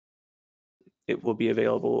it will be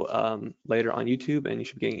available later on YouTube, and you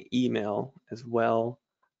should be getting an email as well.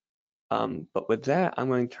 But with that, I'm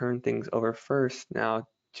going to turn things over first now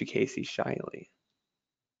to KayCie Shiley.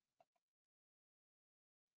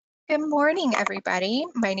 Good morning, everybody.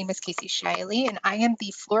 My name is KayCie Shiley, and I am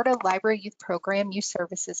the Florida Library Youth Program Youth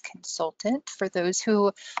Services Consultant for those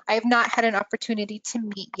who I have not had an opportunity to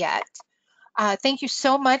meet yet. Thank you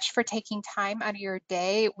so much for taking time out of your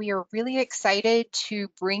day. We are really excited to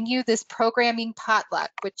bring you this Programming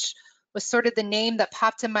Potluck, which was sort of the name that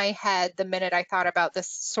popped in my head the minute I thought about this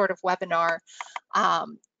sort of webinar.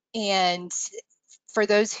 And for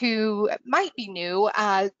those who might be new,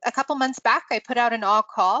 a couple months back, I put out an all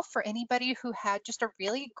call for anybody who had just a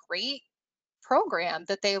really great program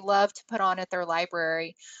that they love to put on at their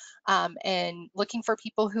library, and looking for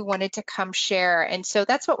people who wanted to come share. And so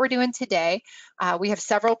that's what we're doing today. We have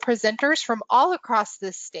several presenters from all across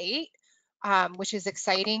the state, which is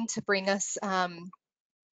exciting to bring us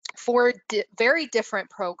four very different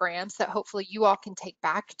programs that hopefully you all can take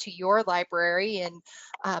back to your library and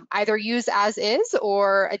either use as is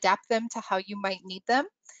or adapt them to how you might need them.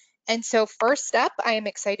 And so first up, I am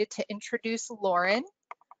excited to introduce Lauren,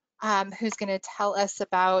 who's going to tell us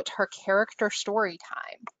about her character story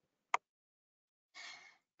time.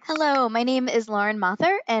 Hello, my name is Lauren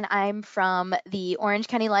Mathur, and I'm from the Orange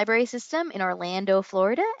County Library System in Orlando,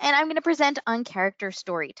 Florida, and I'm going to present on character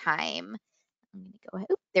story time. I'm going to go ahead.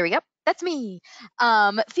 Oop, there we go. That's me.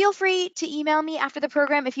 Feel free to email me after the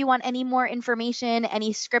program if you want any more information,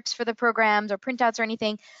 any scripts for the programs or printouts or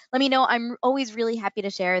anything. Let me know. I'm always really happy to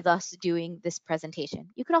share, thus doing this presentation.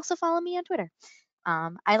 You can also follow me on Twitter.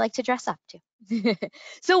 I like to dress up too.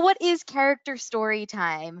 So what is character story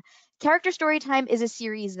time? Character story time is a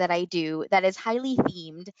series that I do that is highly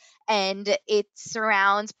themed, and it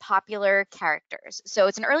surrounds popular characters. So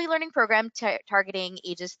it's an early learning program targeting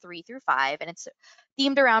ages 3 through 5, and it's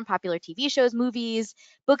themed around popular TV shows, movies,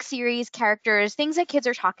 book series, characters, things that kids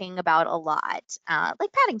are talking about a lot,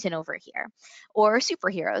 like Paddington over here, or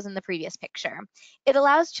superheroes in the previous picture. It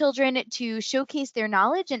allows children to showcase their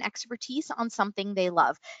knowledge and expertise on something they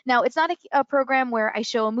love. Now, it's not a program where I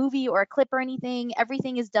show a movie or a clip or anything.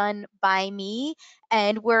 Everything is done by me,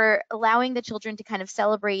 and we're allowing the children to kind of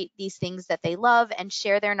celebrate these things that they love and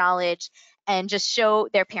share their knowledge and just show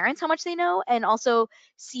their parents how much they know, and also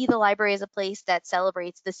see the library as a place that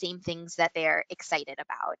celebrates the same things that they're excited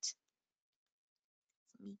about.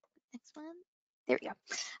 Next one. There we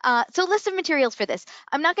go. So list of materials for this.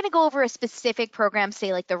 I'm not going to go over a specific program,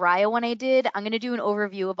 say like the Raya one I did. I'm going to do an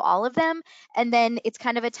overview of all of them, and then it's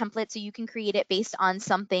kind of a template so you can create it based on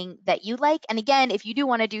something that you like. And again, if you do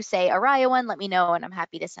want to do, say, a Raya one, let me know, and I'm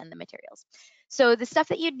happy to send the materials. So the stuff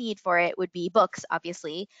that you'd need for it would be books,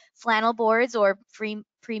 obviously, flannel boards or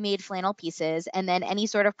pre-made flannel pieces, and then any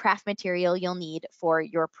sort of craft material you'll need for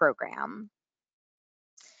your program.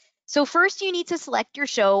 So first you need to select your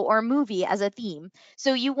show or movie as a theme.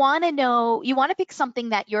 So you want to pick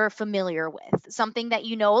something that you're familiar with, something that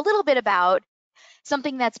you know a little bit about,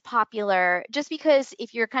 something that's popular, just because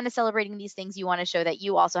if you're kind of celebrating these things, you want to show that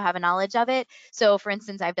you also have a knowledge of it. So for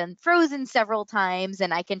instance, I've done Frozen several times,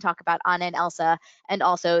 and I can talk about Anna and Elsa and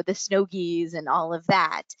also the snow geese and all of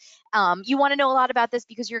that. You want to know a lot about this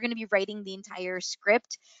because you're going to be writing the entire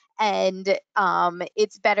script, and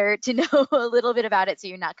it's better to know a little bit about it so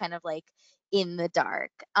you're not kind of like in the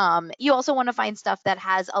dark. You also want to find stuff that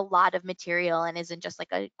has a lot of material and isn't just like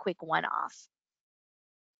a quick one-off.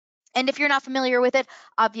 And if you're not familiar with it,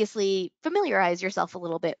 obviously familiarize yourself a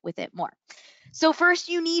little bit with it more. So first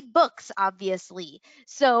you need books, obviously.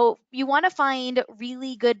 So you want to find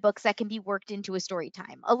really good books that can be worked into a story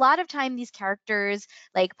time. A lot of time these characters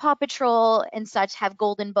like Paw Patrol and such have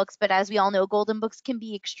golden books, but as we all know, golden books can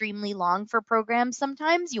be extremely long for programs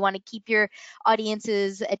sometimes. You want to keep your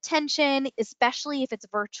audience's attention, especially if it's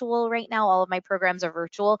virtual right now. All of my programs are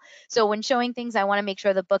virtual. So when showing things, I want to make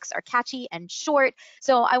sure the books are catchy and short.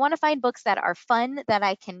 So I want to find books that are fun, that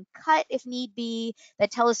I can cut if need be,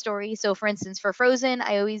 that tell a story. So for instance, for Frozen,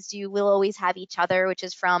 we'll always have each other, which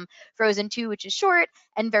is from Frozen 2, which is short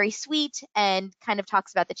and very sweet and kind of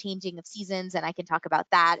talks about the changing of seasons. And I can talk about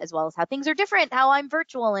that as well as how things are different, how I'm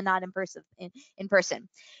virtual and not in person.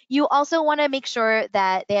 You also want to make sure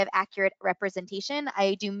that they have accurate representation.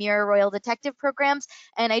 I do Mirror Royal Detective programs,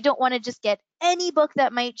 and I don't want to just get any book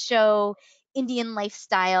that might show Indian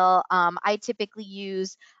lifestyle. I typically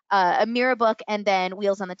use a Mirror book and then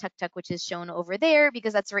Wheels on the Tuk-Tuk, which is shown over there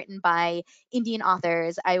because that's written by Indian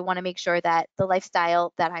authors. I want to make sure that the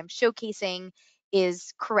lifestyle that I'm showcasing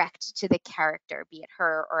is correct to the character, be it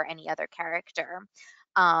her or any other character.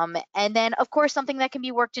 And then, of course, something that can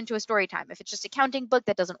be worked into a story time. If it's just a counting book,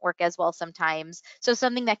 that doesn't work as well sometimes. So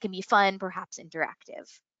something that can be fun, perhaps interactive.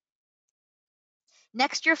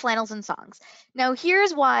 Next, your flannels and songs. Now,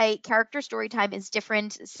 here's why character story time is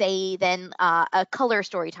different, say, than a color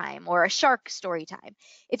story time or a shark story time.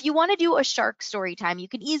 If you want to do a shark story time, you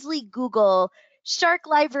can easily Google shark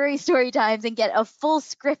library story times and get a full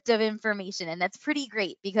script of information. And that's pretty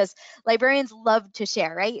great because librarians love to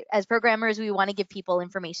share, right? As programmers, we want to give people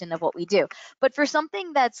information of what we do. But for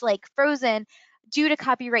something that's like Frozen, due to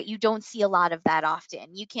copyright, you don't see a lot of that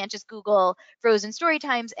often. You can't just Google Frozen story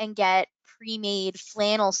times and get pre-made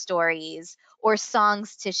flannel stories or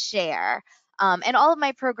songs to share. And all of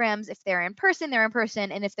my programs, if they're in person, they're in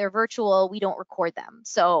person. And if they're virtual, we don't record them.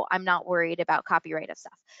 So I'm not worried about copyright of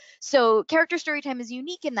stuff. So character story time is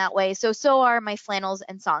unique in that way. So are my flannels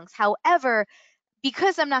and songs. However,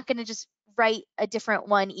 because I'm not going to just write a different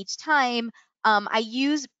one each time, I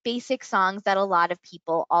use basic songs that a lot of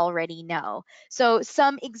people already know. So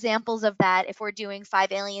some examples of that, if we're doing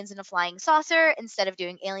 5 aliens in a flying saucer, instead of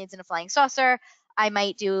doing aliens in a flying saucer, I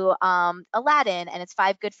might do Aladdin, and it's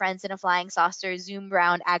 5 good friends in a flying saucer zoom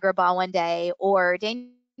round Agrabah one day, or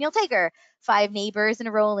Daniel Tiger, 5 neighbors in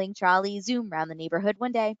a rolling trolley zoom round the neighborhood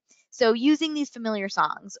one day. So using these familiar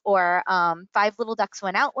songs, or 5 little ducks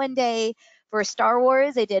went out one day. For Star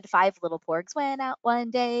Wars, I did 5 little porgs went out one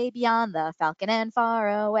day beyond the falcon and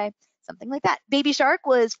far away. Something like that. Baby Shark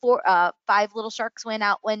was 5 little sharks went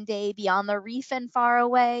out one day beyond the reef and far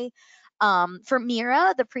away. For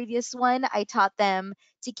Mira, the previous one, I taught them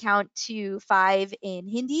to count to 5 in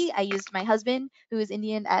Hindi. I used my husband, who is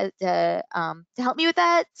Indian, to help me with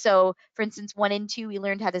that. So, for instance, 1 and 2, we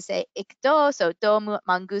learned how to say ik do. So, do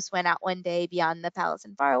mongoose went out one day beyond the palace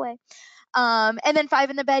and far away. And then 5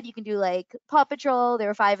 in the bed, you can do like Paw Patrol. There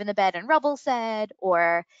were 5 in the bed and Rubble said,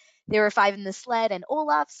 or there were 5 in the sled and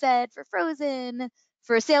Olaf said for Frozen.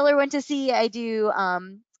 For Sailor Went to Sea, I do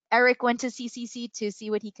Eric went to CCC to see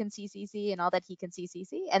what he can CCC and all that he can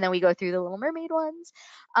CCC. And then we go through the Little Mermaid ones.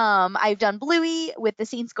 I've done Bluey with the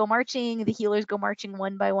Saints Go Marching, the Healers Go Marching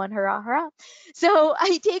one by one, hurrah, hurrah. So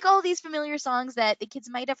I take all these familiar songs that the kids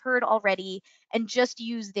might have heard already and just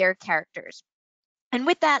use their characters. And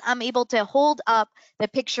with that, I'm able to hold up the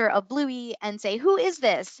picture of Bluey and say, who is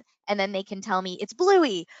this? And then they can tell me it's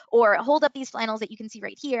Bluey, or hold up these flannels that you can see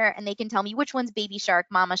right here, and they can tell me which one's baby shark,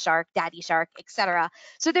 mama shark, daddy shark, etc.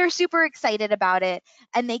 So they're super excited about it,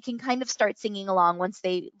 and they can kind of start singing along once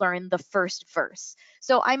they learn the first verse.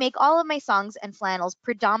 So I make all of my songs and flannels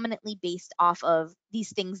predominantly based off of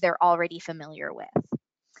these things they're already familiar with.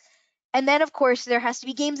 And then, of course, there has to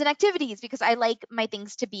be games and activities because I like my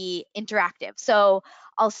things to be interactive. So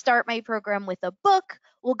I'll start my program with a book.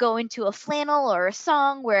 We'll go into a flannel or a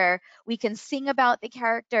song where we can sing about the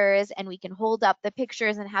characters and we can hold up the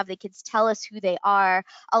pictures and have the kids tell us who they are.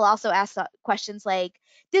 I'll also ask questions like,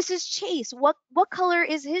 this is Chase. What color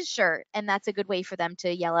is his shirt? And that's a good way for them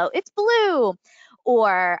to yell out, it's blue.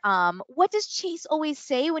 Or what does Chase always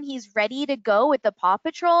say when he's ready to go with the Paw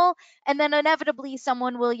Patrol? And then inevitably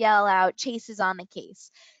someone will yell out, Chase is on the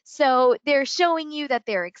case. So they're showing you that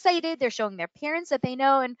they're excited. They're showing their parents that they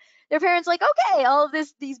know, and their parents like, okay, all of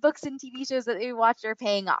these books and TV shows that they watch are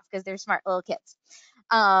paying off because they're smart little kids.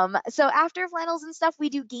 So after flannels and stuff, we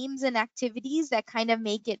do games and activities that kind of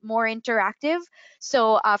make it more interactive.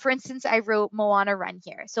 So for instance, I wrote Moana Run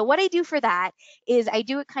here. So what I do for that is I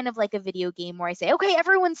do it kind of like a video game where I say, okay,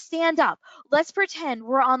 everyone stand up. Let's pretend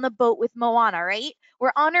we're on the boat with Moana, right?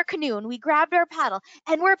 We're on our canoe and we grabbed our paddle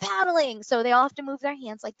and we're paddling. So they all have to move their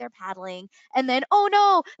hands like they're paddling. And then, oh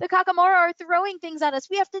no, the Kakamora are throwing things at us.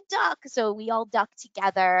 We have to duck. So we all duck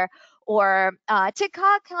together. Or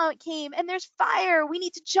Tikak came and there's fire. We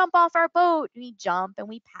need to jump off our boat. We jump and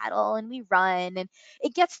we paddle and we run. And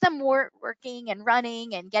it gets them working and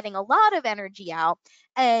running and getting a lot of energy out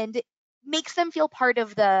and makes them feel part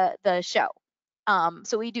of the show.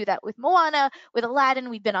 So we do that with Moana, with Aladdin.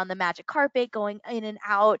 We've been on the magic carpet going in and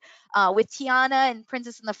out. With Tiana and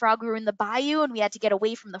Princess and the Frog, we were in the bayou and we had to get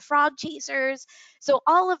away from the frog chasers. So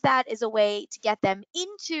all of that is a way to get them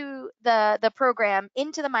into the program,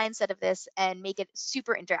 into the mindset of this, and make it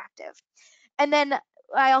super interactive. And then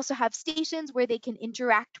I also have stations where they can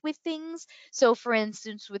interact with things. So for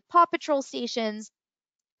instance, with Paw Patrol stations,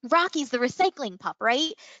 Rocky's the recycling pup,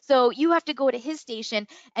 right? So you have to go to his station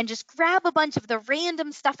and just grab a bunch of the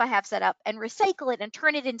random stuff I have set up and recycle it and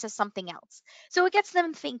turn it into something else. So it gets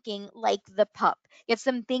them thinking like the pup, gets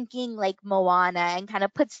them thinking like Moana, and kind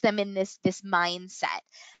of puts them in this mindset.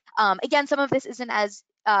 Again, some of this isn't as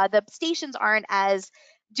the stations aren't as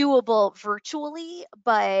doable virtually,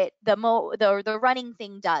 but the running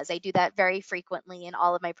thing does. I do that very frequently in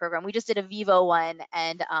all of my program. We just did a Vivo one,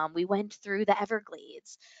 and we went through the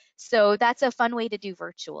Everglades. So that's a fun way to do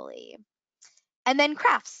virtually. And then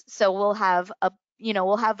crafts. So we'll have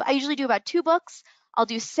I usually do about 2 books. I'll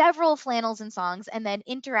do several flannels and songs, and then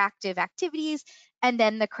interactive activities, and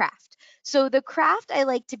then the craft. So the craft, I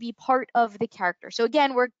like to be part of the character. So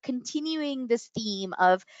again, we're continuing this theme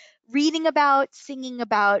of reading about, singing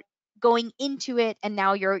about, going into it, and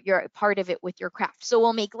now you're a part of it with your craft. So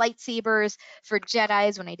we'll make lightsabers for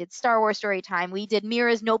Jedis. When I did Star Wars Storytime, we did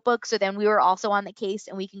Mira's notebook, so then we were also on the case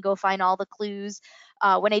and we can go find all the clues.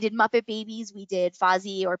 When I did Muppet Babies, we did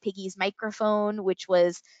Fozzie or Piggy's microphone, which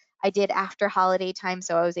was I did after holiday time,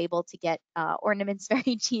 so I was able to get ornaments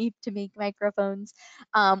very cheap to make microphones.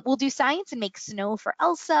 We'll do science and make snow for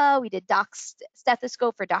Elsa. We did Doc's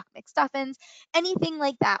stethoscope for Doc McStuffins, anything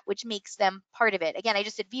like that, which makes them part of it. Again, I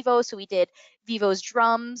just did Vivo, so we did Vivo's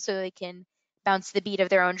drum, so they can bounce the beat of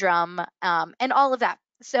their own drum, and all of that.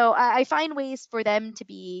 So I find ways for them to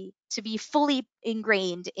be fully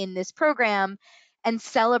ingrained in this program and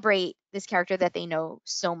celebrate this character that they know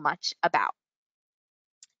so much about.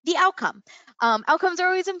 The outcome. Outcomes are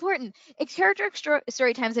always important. Character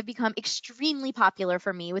story times have become extremely popular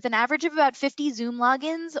for me, with an average of about 50 Zoom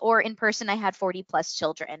logins, or in person I had 40 plus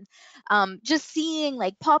children. Just seeing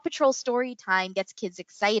like Paw Patrol story time gets kids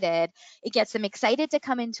excited. It gets them excited to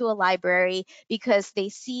come into a library because they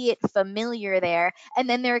see it familiar there, and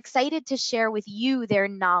then they're excited to share with you their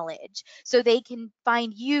knowledge, so they can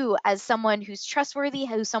find you as someone who's trustworthy,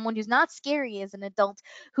 someone who's not scary as an adult,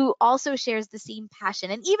 who also shares the same passion.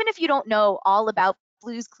 And even if you don't know all about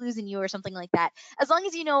Blue's Clues in You or something like that, as long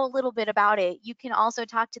as you know a little bit about it, you can also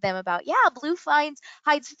talk to them about, yeah, Blue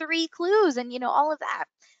hides 3 clues, and all of that.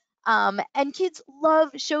 And kids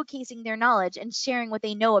love showcasing their knowledge and sharing what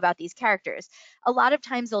they know about these characters. A lot of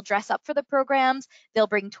times they'll dress up for the programs, they'll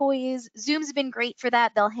bring toys. Zoom's been great for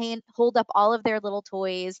that. They'll hold up all of their little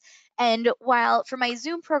toys. And while for my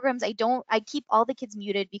Zoom programs, I keep all the kids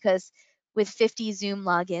muted, because with 50 Zoom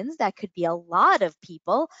logins, that could be a lot of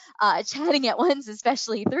people chatting at once,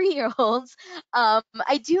 especially 3-year-olds.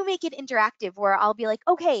 I do make it interactive, where I'll be like,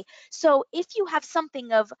 okay, so if you have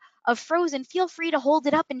something of Frozen, feel free to hold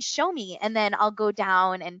it up and show me. And then I'll go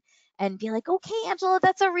down and be like, okay, Angela,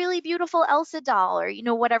 that's a really beautiful Elsa doll, or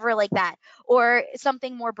whatever like that. Or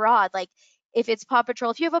something more broad, like if it's Paw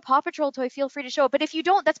Patrol, if you have a Paw Patrol toy, feel free to show it. But if you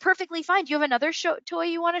don't, that's perfectly fine. Do you have another toy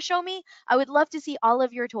you want to show me? I would love to see all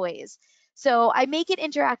of your toys. So I make it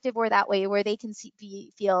interactive, or that way where they can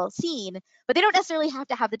feel seen, but they don't necessarily have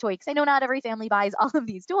to have the toy, because I know not every family buys all of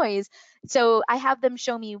these toys. So I have them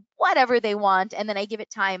show me whatever they want, and then I give it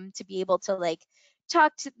time to be able to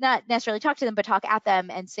not necessarily talk to them, but talk at them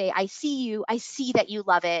and say, I see you, I see that you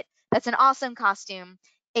love it. That's an awesome costume,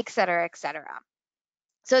 etc., etc.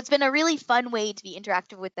 So it's been a really fun way to be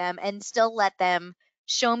interactive with them and still let them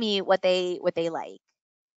show me what they like.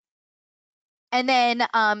 And then,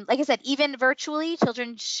 like I said, even virtually,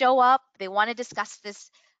 children show up, they want to discuss this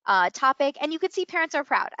topic, and you could see parents are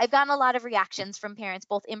proud. I've gotten a lot of reactions from parents,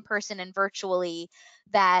 both in person and virtually,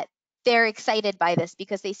 that they're excited by this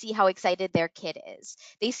because they see how excited their kid is.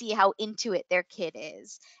 They see how into it their kid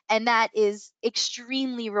is. And that is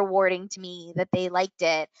extremely rewarding to me, that they liked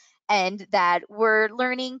it, and that we're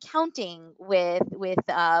learning counting with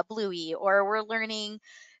Bluey, or we're learning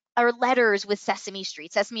or letters with Sesame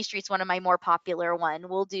Street. Sesame Street's one of my more popular one.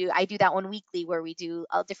 I do that one weekly, where we do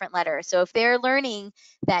a different letter. So if they're learning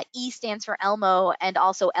that E stands for Elmo and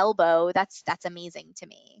also elbow, that's amazing to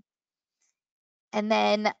me. And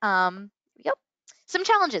then, yep, some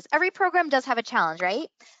challenges. Every program does have a challenge, right?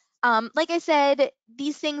 Like I said,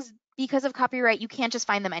 these things, because of copyright, you can't just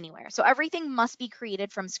find them anywhere. So everything must be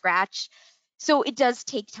created from scratch. So it does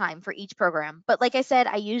take time for each program. But like I said,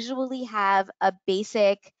 I usually have a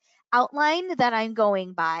basic outline that I'm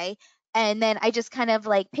going by. And then I just kind of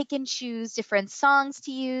like pick and choose different songs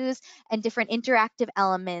to use and different interactive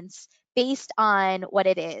elements based on what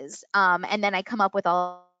it is. And then I come up with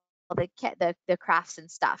all the crafts and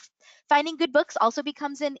stuff. Finding good books also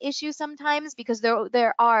becomes an issue sometimes, because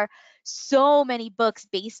there are so many books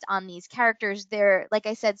based on these characters. They're, like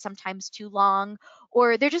I said, sometimes too long,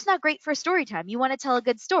 or they're just not great for story time. You want to tell a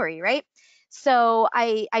good story, right? So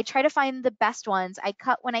I try to find the best ones. I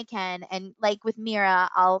cut when I can, and like with Mira,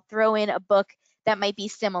 I'll throw in a book that might be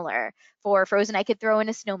similar. For Frozen, I could throw in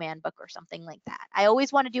a snowman book or something like that. I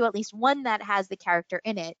always want to do at least one that has the character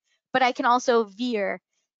in it, but I can also veer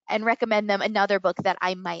and recommend them another book that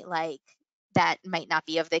I might like that might not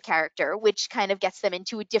be of the character, which kind of gets them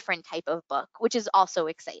into a different type of book, which is also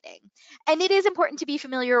exciting. And it is important to be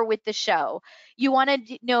familiar with the show. You want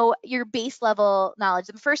to know your base level knowledge.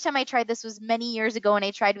 The first time I tried this was many years ago, and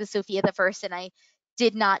I tried with Sophia the First, and I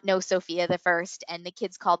did not know Sophia the First, and the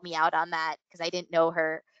kids called me out on that because I didn't know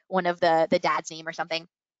one of the dad's name or something.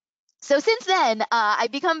 So since then,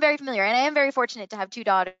 I've become very familiar, and I am very fortunate to have two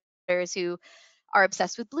daughters who are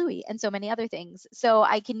obsessed with Bluey and so many other things. So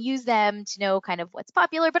I can use them to know kind of what's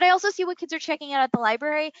popular, but I also see what kids are checking out at the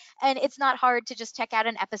library, and it's not hard to just check out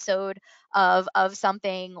an episode of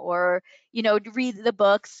something, or read the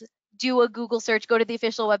books, do a Google search, go to the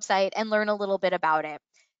official website, and learn a little bit about it.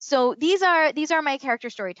 So these are my character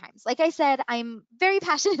story times. Like I said, I'm very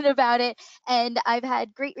passionate about it, and I've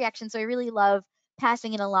had great reactions, so I really love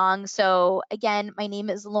passing it along. So again, my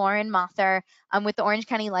name is Lauren Mathur. I'm with the Orange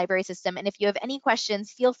County Library System, and if you have any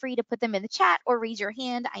questions, feel free to put them in the chat or raise your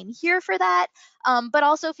hand. I'm here for that. But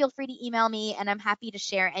also feel free to email me, and I'm happy to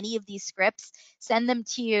share any of these scripts, send them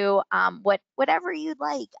to you, whatever you'd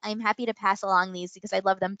like. I'm happy to pass along these because I'd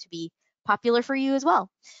love them to be popular for you as well.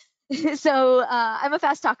 So I'm a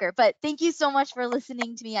fast talker, but thank you so much for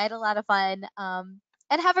listening to me. I had a lot of fun,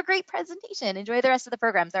 and have a great presentation. Enjoy the rest of the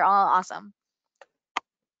programs. They're all awesome.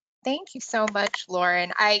 Thank you so much,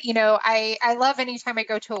 Lauren. I love anytime I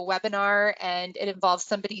go to a webinar and it involves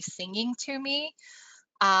somebody singing to me.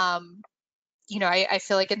 I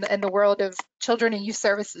feel like in the world of children and youth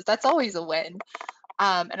services, that's always a win.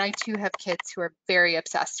 And I too have kids who are very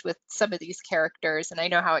obsessed with some of these characters, and I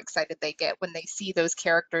know how excited they get when they see those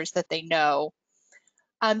characters that they know.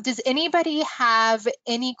 Does anybody have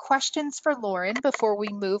any questions for Lauren before we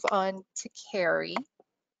move on to Kerry?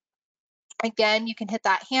 Again, you can hit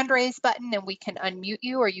that hand raise button and we can unmute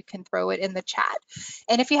you, or you can throw it in the chat.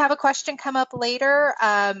 And if you have a question come up later,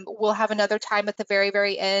 we'll have another time at the very,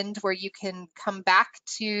 very end where you can come back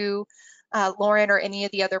to Lauren or any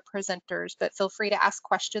of the other presenters, but feel free to ask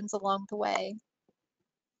questions along the way.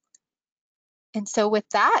 And so with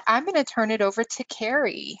that, I'm going to turn it over to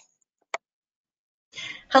Kerry.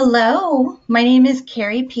 Hello, my name is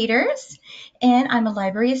Kerry Peters, and I'm a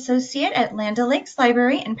library associate at Land O'Lakes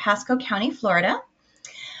Library in Pasco County, Florida.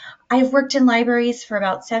 I've worked in libraries for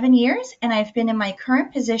about 7 years, and I've been in my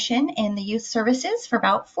current position in the youth services for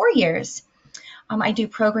about 4 years. I do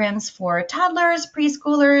programs for toddlers,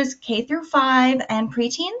 preschoolers, K through 5, and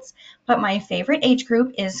preteens, but my favorite age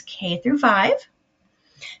group is K through 5.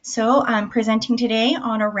 So I'm presenting today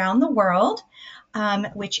on Around the World,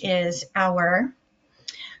 which is our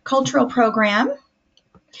cultural program.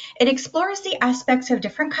 It explores the aspects of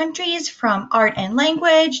different countries, from art and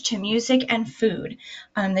language to music and food.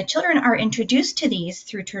 The children are introduced to these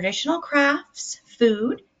through traditional crafts,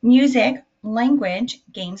 food, music, language,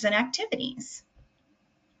 games, and activities.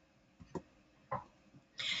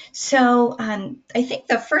 So I think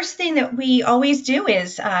the first thing that we always do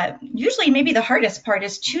is, usually maybe the hardest part,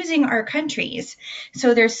 is choosing our countries.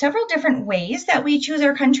 So there's several different ways that we choose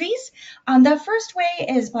our countries. The first way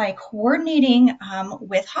is by coordinating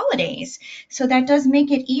with holidays. So that does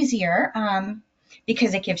make it easier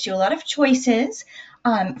because it gives you a lot of choices.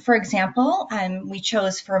 For example, we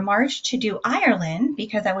chose for March to do Ireland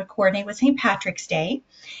because that would coordinate with St. Patrick's Day.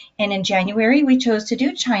 And in January, we chose to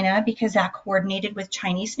do China because that coordinated with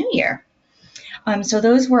Chinese New Year. So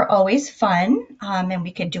those were always fun, and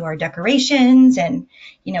we could do our decorations and,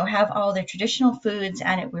 have all the traditional foods,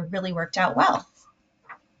 and it really worked out well.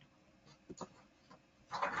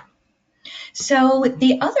 So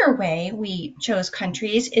the other way we chose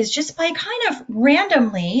countries is just by kind of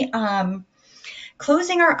randomly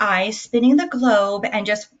closing our eyes, spinning the globe, and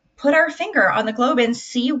just put our finger on the globe and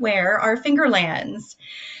see where our finger lands.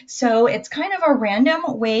 So it's kind of a random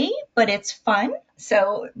way, but it's fun.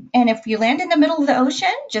 So, and if you land in the middle of the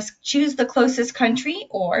ocean, just choose the closest country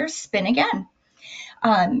or spin again.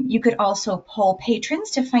 You could also poll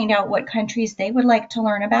patrons to find out what countries they would like to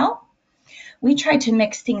learn about. We tried to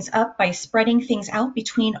mix things up by spreading things out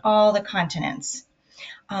between all the continents.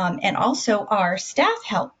 And also our staff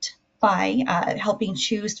helped by helping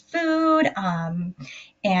choose food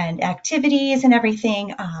and activities and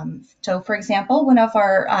everything. So for example, one of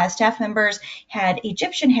our staff members had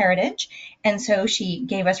Egyptian heritage, and so she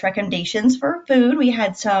gave us recommendations for food. We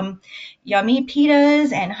had some yummy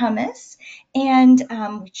pitas and hummus,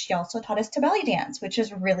 and she also taught us to belly dance, which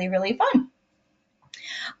is really, really fun.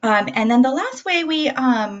 And then the last way we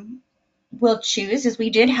will choose is we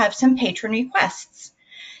did have some patron requests.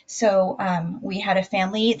 So we had a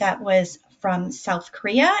family that was from South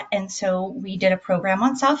Korea, and so we did a program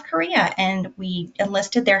on South Korea, and we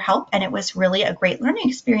enlisted their help, and it was really a great learning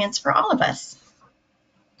experience for all of us.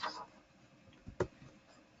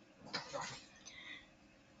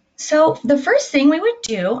 So the first thing we would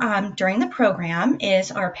do during the program is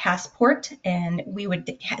our passport, and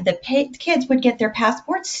the kids would get their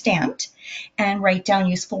passports stamped and write down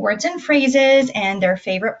useful words and phrases and their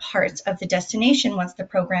favorite parts of the destination once the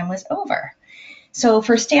program was over. So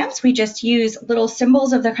for stamps, we just use little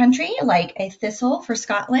symbols of the country, like a thistle for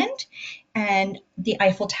Scotland and the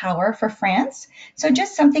Eiffel Tower for France. So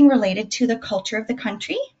just something related to the culture of the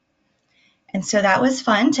country. And so that was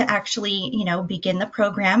fun to actually, begin the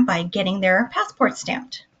program by getting their passport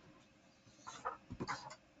stamped.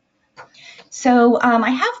 So I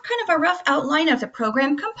have kind of a rough outline of the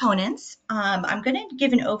program components. I'm going to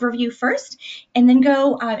give an overview first and then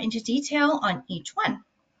go into detail on each one.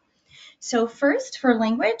 So first, for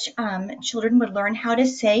language, children would learn how to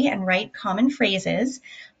say and write common phrases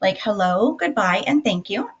like hello, goodbye, and thank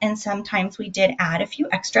you. And sometimes we did add a few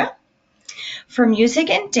extra. For music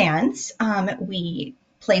and dance, we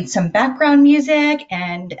played some background music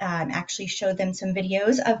and actually showed them some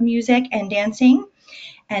videos of music and dancing,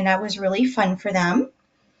 and that was really fun for them.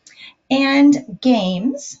 And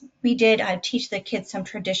games, we did teach the kids some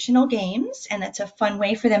traditional games, and it's a fun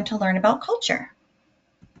way for them to learn about culture.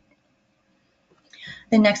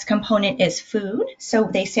 The next component is food. So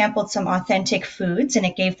they sampled some authentic foods, and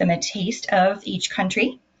it gave them a taste of each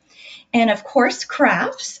country. And of course,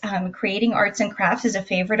 crafts. Creating arts and crafts is a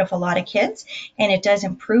favorite of a lot of kids, and it does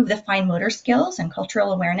improve the fine motor skills and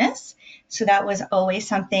cultural awareness. So that was always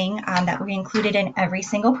something that we included in every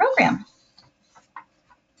single program.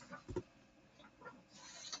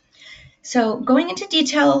 So going into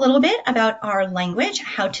detail a little bit about our language,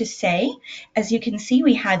 how to say. As you can see,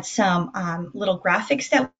 we had some little graphics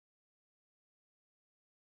that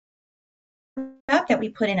we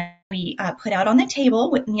put out on the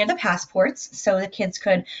table near the passports, so the kids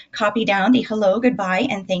could copy down the hello, goodbye,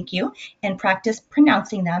 and thank you and practice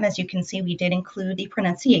pronouncing them. As you can see, we did include the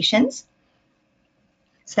pronunciations.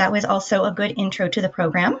 So that was also a good intro to the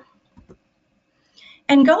program.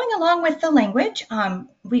 And going along with the language,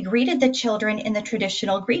 we greeted the children in the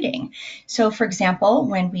traditional greeting. So for example,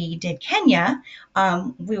 when we did Kenya,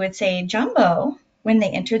 we would say Jumbo when they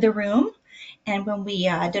entered the room. And when we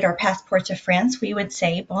did our passport to France, we would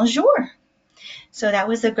say bonjour. So that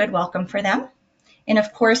was a good welcome for them. And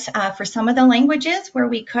of course, for some of the languages where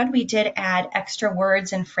we could, we did add extra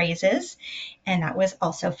words and phrases. And that was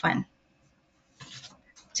also fun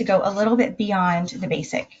to go a little bit beyond the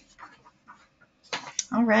basic.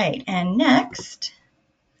 All right, and next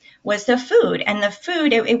was the food. And the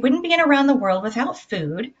food, it wouldn't be an Around the World without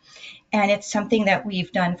food. And it's something that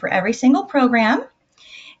we've done for every single program.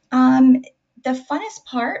 The funnest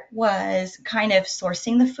part was kind of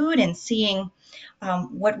sourcing the food and seeing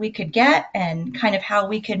what we could get and kind of how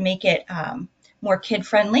we could make it more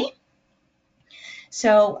kid-friendly.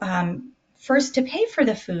 So first, to pay for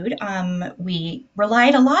the food, we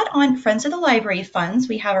relied a lot on Friends of the Library funds.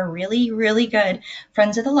 We have a really, really good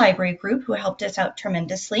Friends of the Library group who helped us out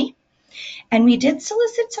tremendously. And we did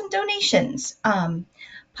solicit some donations.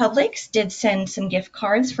 Publix did send some gift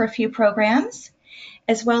cards for a few programs,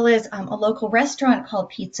 as well as a local restaurant called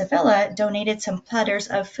Pizza Villa donated some platters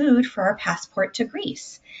of food for our passport to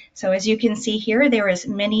Greece. So as you can see here, there is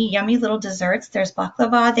many yummy little desserts. There's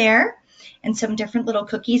baklava there and some different little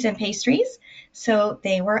cookies and pastries. So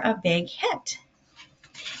they were a big hit.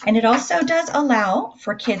 And it also does allow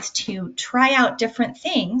for kids to try out different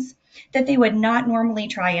things that they would not normally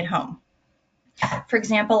try at home. For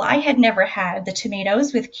example, I had never had the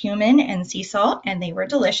tomatoes with cumin and sea salt, and they were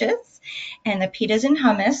delicious. And the pitas and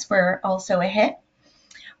hummus were also a hit.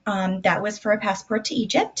 That was for a passport to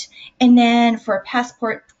Egypt. And then for a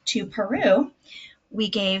passport to Peru, we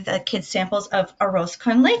gave the kids samples of arroz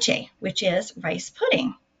con leche, which is rice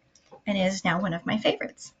pudding, and is now one of my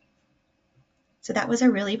favorites. So that was a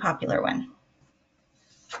really popular one.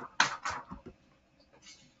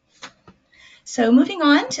 So moving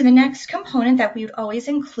on to the next component that we would always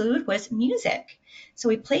include was music. So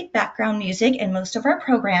we played background music in most of our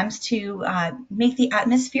programs to make the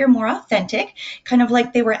atmosphere more authentic, kind of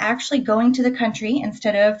like they were actually going to the country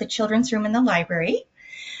instead of the children's room in the library.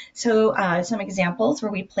 So some examples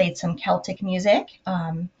where we played some Celtic music,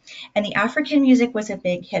 and the African music was a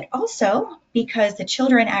big hit also because the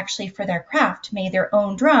children actually for their craft made their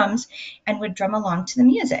own drums and would drum along to the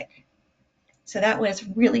music. So that was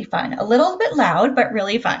really fun, a little bit loud, but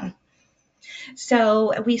really fun.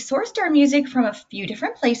 So we sourced our music from a few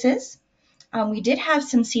different places. We did have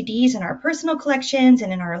some CDs in our personal collections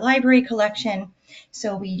and in our library collection,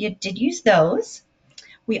 so we did use those.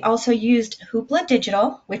 We also used Hoopla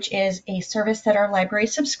Digital, which is a service that our library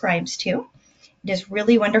subscribes to. It is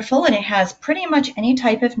really wonderful, and it has pretty much any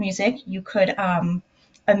type of music you could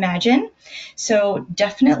imagine. So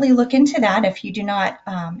definitely look into that. If you do not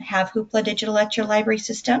have Hoopla Digital at your library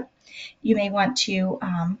system, you may want to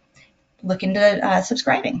look into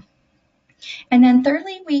subscribing. And then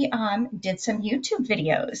thirdly, we did some YouTube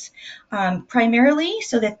videos, primarily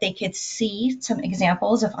so that they could see some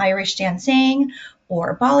examples of Irish dancing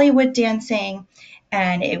or Bollywood dancing.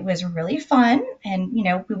 And it was really fun. And,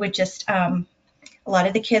 we would just, a lot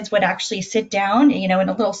of the kids would actually sit down, in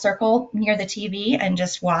a little circle near the TV and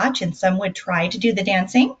just watch, and some would try to do the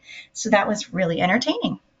dancing. So that was really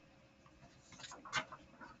entertaining.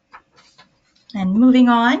 And moving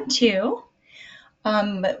on to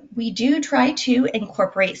we do try to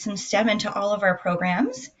incorporate some STEM into all of our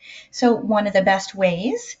programs. So one of the best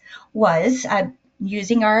ways was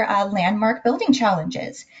using our landmark building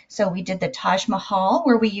challenges. So we did the Taj Mahal,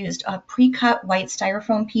 where we used pre-cut white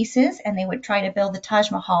styrofoam pieces, and they would try to build the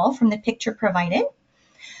Taj Mahal from the picture provided.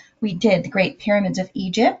 We did the Great Pyramids of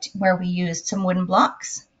Egypt, where we used some wooden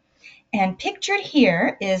blocks. And pictured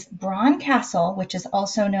here is Bran Castle, which is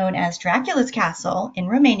also known as Dracula's Castle in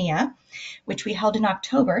Romania, which we held in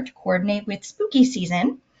October to coordinate with spooky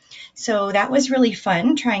season. So that was really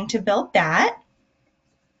fun trying to build that.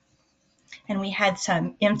 And we had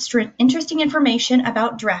some interesting information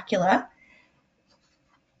about Dracula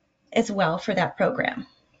as well for that program.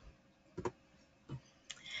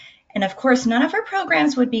 And of course, none of our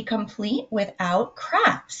programs would be complete without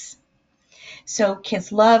crafts. So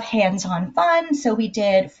kids love hands-on fun. So we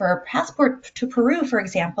did, for Passport to Peru, for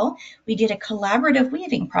example, we did a collaborative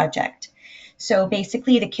weaving project. So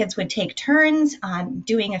basically the kids would take turns on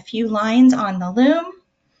doing a few lines on the loom,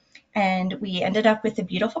 and we ended up with a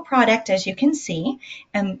beautiful product, as you can see.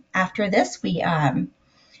 And after this, we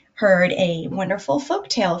heard a wonderful folk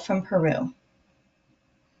tale from Peru.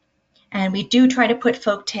 And we do try to put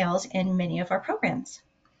folk tales in many of our programs.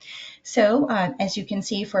 So as you can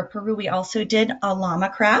see, for Peru, we also did a llama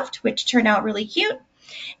craft, which turned out really cute,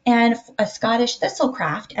 and a Scottish thistle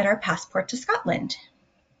craft at our Passport to Scotland.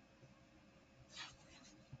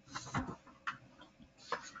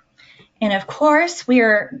 And of course,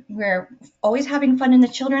 we're always having fun in the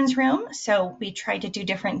children's room, so we try to do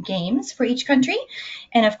different games for each country.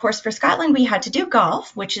 And of course, for Scotland, we had to do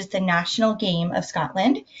golf, which is the national game of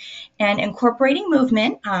Scotland. And incorporating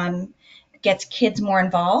movement gets kids more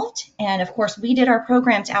involved. And of course, we did our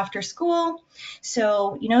programs after school,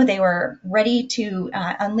 so they were ready to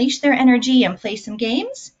unleash their energy and play some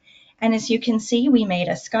games. And as you can see, we made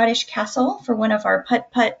a Scottish castle for one of our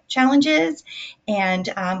putt-putt challenges, and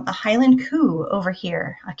a Highland coo over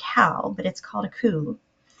here, a cow, but it's called a coo.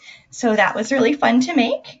 So that was really fun to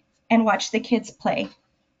make and watch the kids play.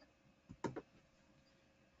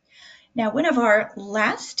 Now, one of our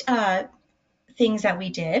last things that we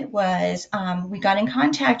did was we got in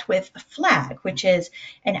contact with FLAG, which is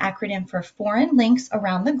an acronym for Foreign Links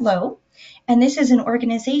Around the Globe. And this is an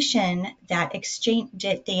organization that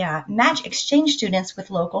match exchange students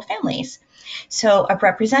with local families. So a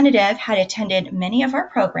representative had attended many of our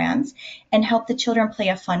programs and helped the children play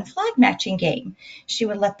a fun flag matching game. She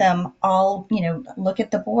would let them all, look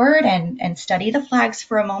at the board and study the flags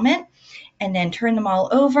for a moment, and then turn them all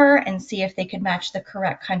over and see if they could match the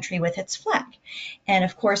correct country with its flag. And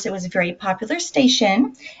of course, it was a very popular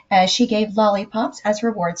station, as she gave lollipops as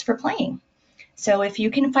rewards for playing. So if you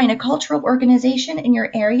can find a cultural organization in your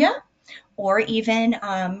area, or even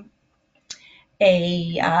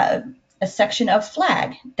a section of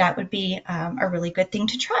flag, that would be a really good thing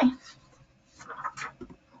to try.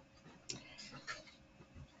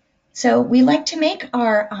 So we like to make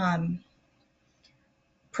our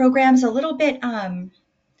programs a little bit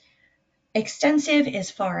extensive as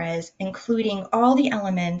far as including all the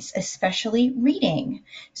elements, especially reading.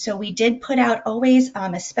 So we did put out always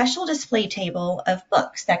a special display table of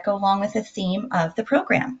books that go along with the theme of the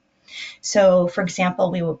program. So for example,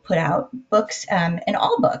 we will put out books and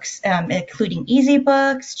all books, including easy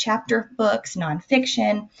books, chapter books,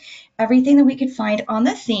 nonfiction, everything that we could find on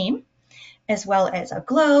the theme, as well as a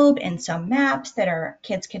globe and some maps that our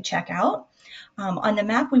kids could check out. On the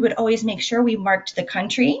map, we would always make sure we marked the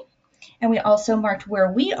country, and we also marked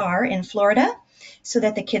where we are in Florida so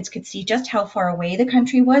that the kids could see just how far away the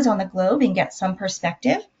country was on the globe and get some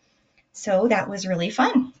perspective. So that was really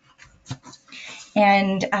fun.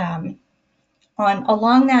 And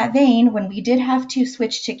along that vein, when we did have to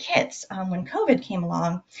switch to kits when COVID came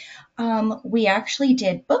along, we actually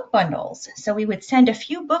did book bundles. So we would send a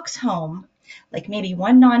few books home, like maybe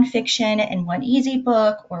one nonfiction and one easy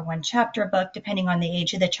book, or one chapter book, depending on the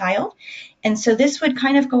age of the child. And so this would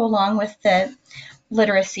kind of go along with the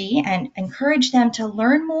literacy and encourage them to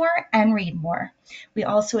learn more and read more. We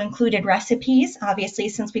also included recipes, obviously,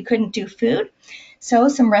 since we couldn't do food. So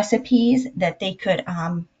some recipes that they could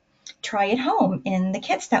try at home in the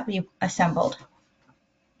kits that we assembled.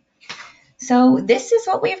 So this is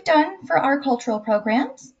what we've done for our cultural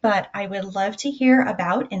programs, but I would love to hear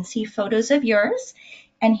about and see photos of yours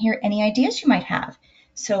and hear any ideas you might have.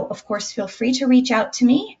 So of course, feel free to reach out to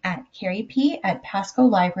me at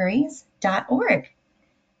kerryp@pascolibraries.org.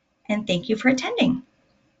 And thank you for attending.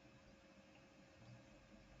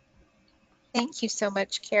 Thank you so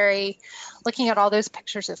much, Kerry. Looking at all those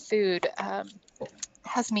pictures of food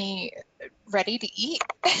has me ready to eat.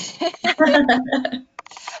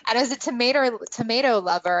 And as a tomato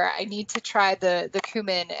lover, I need to try the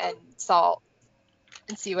cumin and salt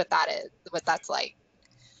and see what that's like.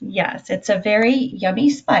 Yes, it's a very yummy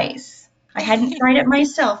spice. I hadn't tried it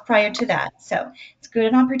myself prior to that, so it's a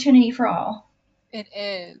good opportunity for all. It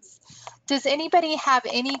is. Does anybody have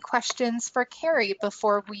any questions for Kerry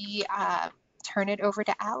before we turn it over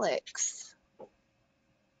to Alex?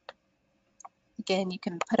 Again, you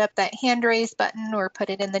can put up that hand raise button or put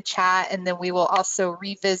it in the chat, and then we will also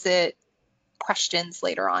revisit questions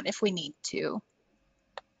later on if we need to.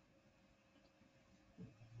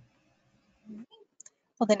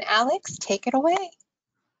 Well then, Alex, take it away.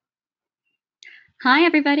 Hi,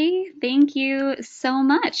 everybody. Thank you so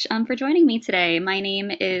much for joining me today. My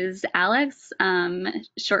name is Alex,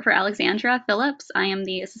 short for Alexandra Phillips. I am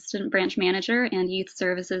the Assistant Branch Manager and Youth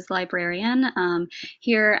Services Librarian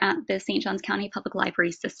here at the St. Johns County Public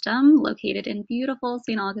Library System, located in beautiful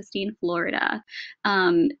St. Augustine, Florida.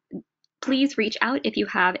 Please reach out if you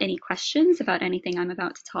have any questions about anything I'm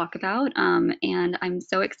about to talk about. And I'm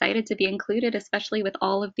so excited to be included, especially with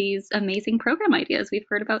all of these amazing program ideas we've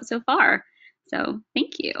heard about so far. So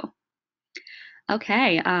thank you.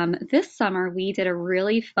 Okay, this summer we did a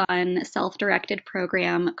really fun self-directed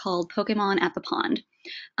program called Pokemon at the Pond.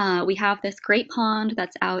 We have this great pond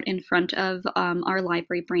that's out in front of our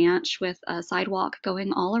library branch with a sidewalk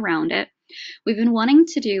going all around it. We've been wanting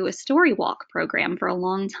to do a story walk program for a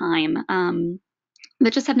long time,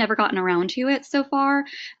 but just have never gotten around to it so far,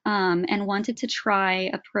 and wanted to try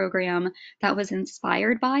a program that was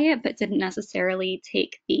inspired by it, but didn't necessarily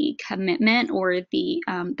take the commitment or the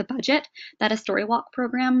budget that a story walk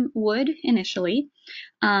program would initially.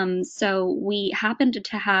 So we happened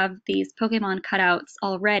to have these Pokemon cutouts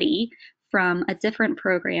already from a different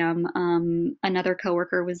program another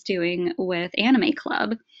coworker was doing with Anime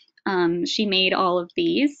Club. She made all of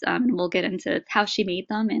these. We'll get into how she made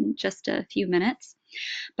them in just a few minutes.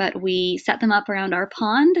 But we set them up around our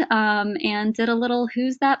pond and did a little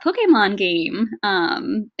Who's That Pokemon game.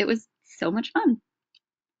 It was so much fun.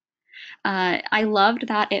 I loved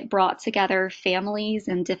that it brought together families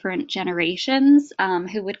and different generations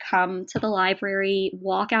who would come to the library,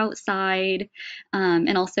 walk outside,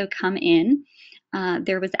 and also come in.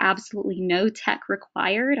 There was absolutely no tech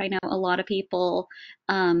required. I know a lot of people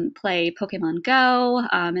play Pokemon Go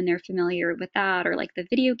and they're familiar with that, or like the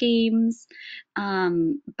video games.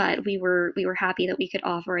 But we were happy that we could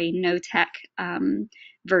offer a no tech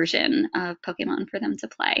version of Pokemon for them to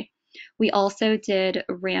play. We also did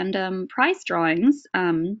random prize drawings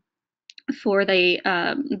for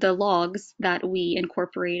the logs that we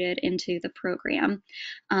incorporated into the program.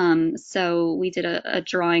 So we did a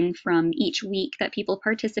drawing from each week that people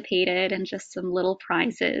participated, and just some little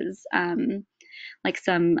prizes, like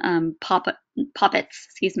some poppets,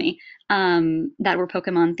 excuse me, that were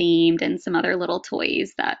Pokemon themed, and some other little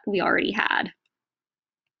toys that we already had.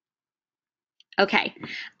 Okay,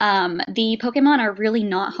 the Pokemon are really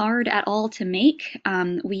not hard at all to make.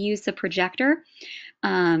 We used a projector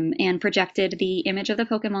and projected the image of the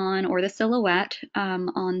Pokemon or the silhouette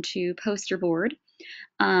onto poster board.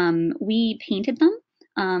 We painted them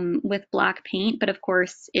with black paint, but of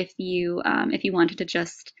course, if you wanted to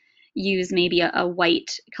just use maybe a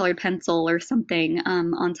white colored pencil or something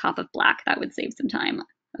on top of black, that would save some time,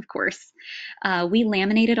 of course. We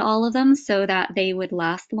laminated all of them so that they would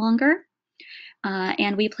last longer.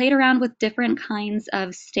 And we played around with different kinds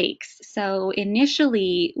of stakes. So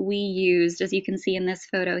initially we used, as you can see in this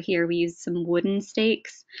photo here, we used some wooden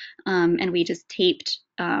stakes, and we just taped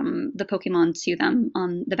the Pokemon to them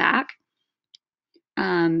on the back.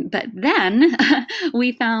 But then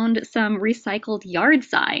we found some recycled yard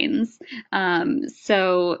signs.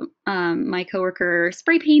 So my coworker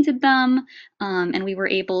spray painted them, and we were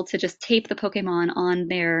able to just tape the Pokemon on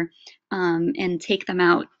there and take them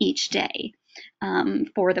out each day.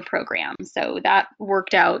 for the program. So that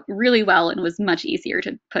worked out really well and was much easier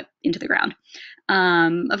to put into the ground.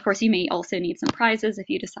 Of course, you may also need some prizes if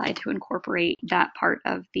you decide to incorporate that part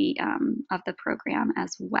of the program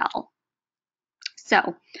as well.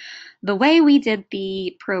 So the way we did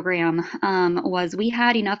the program was we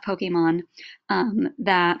had enough Pokemon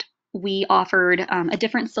that we offered a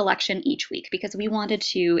different selection each week because we wanted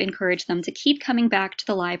to encourage them to keep coming back to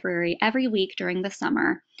the library every week during the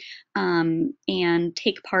summer and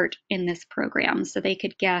take part in this program so they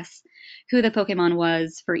could guess who the Pokemon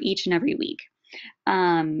was for each and every week.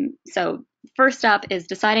 So first up is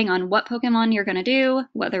deciding on what Pokemon you're going to do,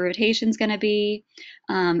 what the rotation's going to be,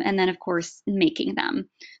 and then of course making them.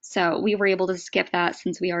 So we were able to skip that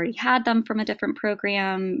since we already had them from a different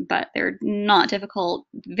program, but they're not difficult,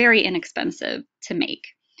 very inexpensive to make.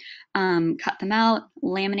 Cut them out,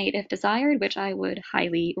 laminate if desired, which I would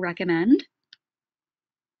highly recommend.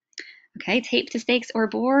 Okay, tape to stakes or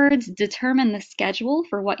boards, determine the schedule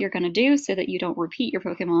for what you're going to do so that you don't repeat your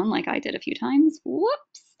Pokemon like I did a few times.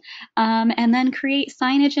 Whoops. And then create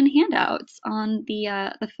signage and handouts. On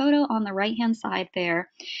the photo on the right-hand side there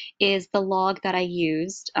is the log that I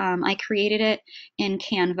used. I created it in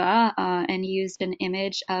Canva and used an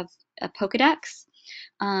image of a Pokedex.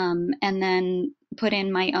 And then put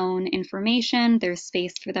in my own information. There's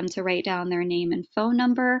space for them to write down their name and phone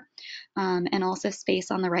number, and also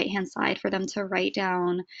space on the right-hand side for them to write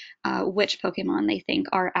down which Pokemon they think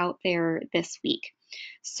are out there this week.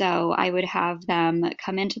 So I would have them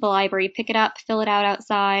come into the library, pick it up, fill it out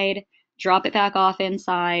outside, drop it back off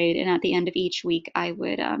inside, and at the end of each week, I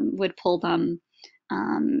would pull them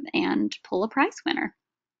and pull a prize winner.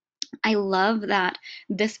 I love that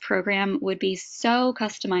this program would be so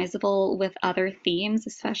customizable with other themes,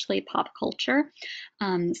 especially pop culture.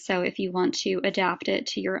 So if you want to adapt it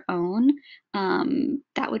to your own,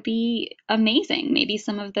 that would be amazing. Maybe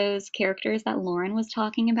some of those characters that Lauren was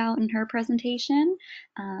talking about in her presentation,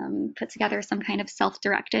 put together some kind of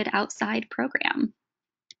self-directed outside program.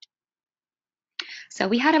 So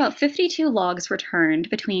we had about 52 logs returned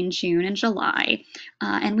between June and July,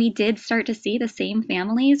 and we did start to see the same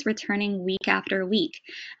families returning week after week.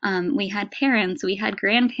 We had parents, we had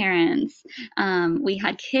grandparents, we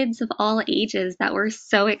had kids of all ages that were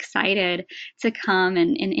so excited to come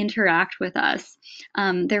and interact with us.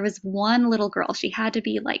 There was one little girl, she had to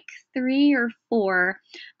be like 3 or 4,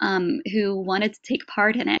 who wanted to take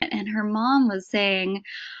part in it, and her mom was saying,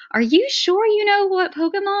 "Are you sure you know what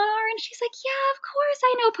Pokemon are?" And she's like, "Yeah, of course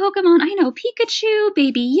I know Pokemon. I know Pikachu,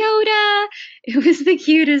 Baby Yoda." It was the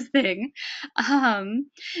cutest thing.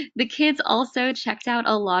 The kids also checked out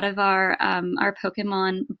a lot of our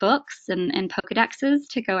Pokemon books and Pokedexes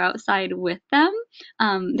to go outside with them.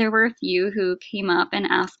 There were a few who came up and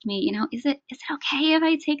asked me, is it okay if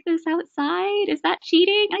I take this outside? Is that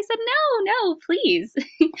cheating? I said, no, please.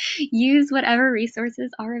 Use whatever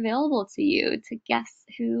resources are available to you to guess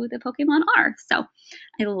who the Pokemon are. So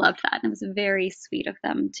I loved that, and it was very sweet of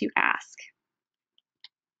them to ask.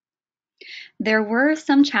 There were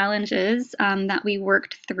some challenges that we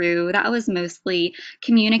worked through. That was mostly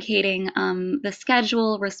communicating the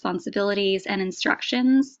schedule, responsibilities, and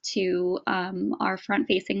instructions to our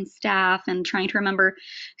front-facing staff and trying to remember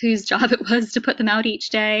whose job it was to put them out each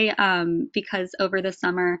day because over the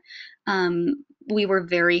summer we were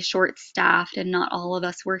very short-staffed and not all of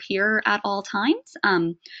us were here at all times.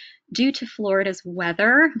 Due to Florida's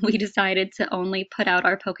weather, we decided to only put out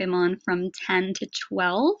our Pokemon from 10 to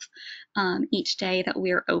 12 each day that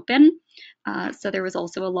we're open. So there was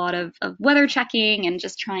also a lot of weather checking and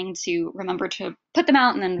just trying to remember to put them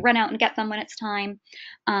out and then run out and get them when it's time.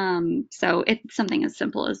 So it's something as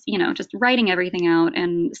simple as, just writing everything out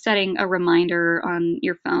and setting a reminder on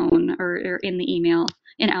your phone or in the email,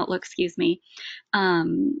 in Outlook,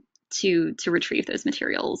 to retrieve those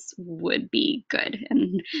materials would be good.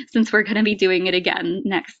 And since we're going to be doing it again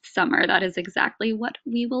next summer, that is exactly what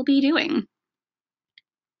we will be doing.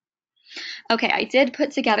 Okay, I did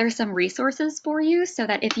put together some resources for you so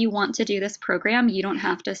that if you want to do this program, you don't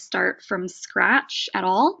have to start from scratch at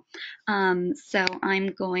all. So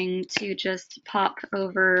I'm going to just pop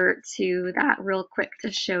over to that real quick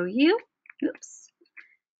to show you. Oops,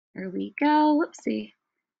 there we go, whoopsie.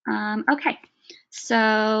 Okay,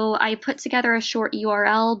 so I put together a short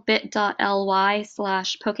URL,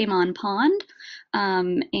 bit.ly/PokemonPond,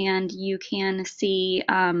 and you can see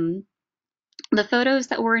the photos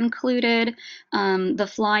that were included, the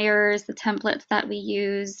flyers, the templates that we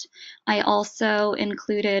used. I also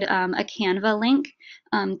included a Canva link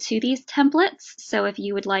to these templates. So if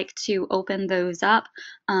you would like to open those up,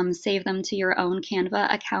 save them to your own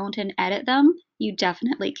Canva account and edit them, you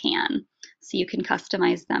definitely can. so you can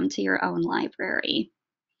customize them to your own library.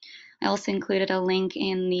 I also included a link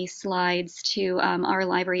in the slides to our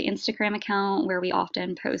library Instagram account, where we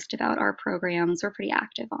often post about our programs. We're pretty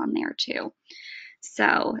active on there too.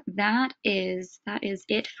 So that is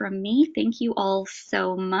it from me. Thank you all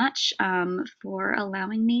so much for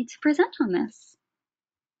allowing me to present on this.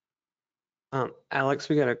 Alex,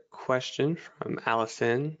 we got a question from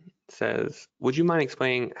Allison. It says, would you mind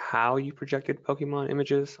explaining how you projected Pokemon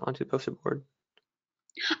images onto the poster board?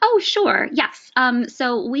 Oh, sure. Yes.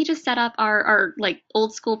 So we just set up our like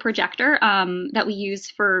old school projector that we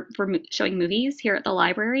use for showing movies here at the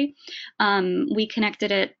library. We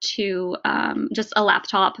connected it to just a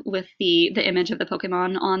laptop with the image of the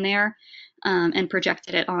Pokemon on there, and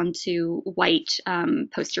projected it onto white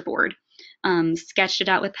poster board. Sketched it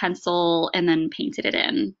out with pencil and then painted it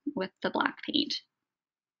in with the black paint.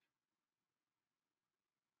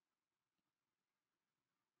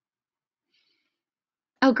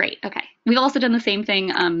 Oh, great. Okay. We've also done the same thing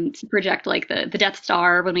to project like the Death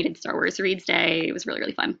Star when we did Star Wars Reads Day. It was really,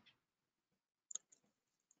 really fun.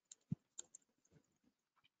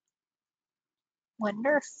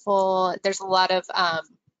 Wonderful. There's a lot of,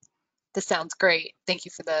 this sounds great. Thank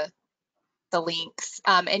you for the links.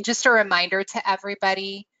 And just a reminder to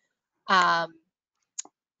everybody, I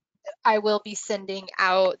will be sending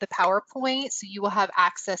out the PowerPoint, so you will have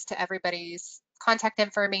access to everybody's contact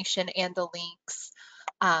information and the links.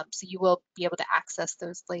 So you will be able to access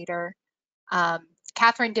those later.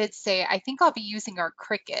 Catherine did say, I think I'll be using our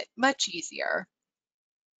Cricut, much easier.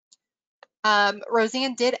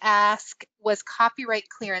 Roseanne did ask, was copyright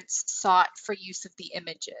clearance sought for use of the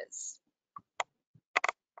images?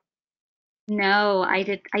 No, I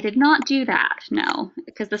did not do that. No,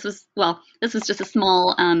 because this was just a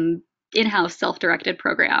small in-house self-directed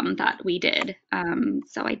program that we did.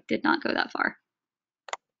 So I did not go that far.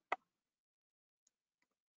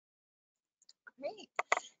 Great.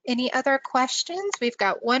 Any other questions? We've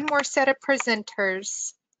got one more set of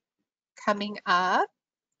presenters coming up.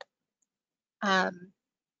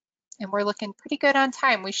 And we're looking pretty good on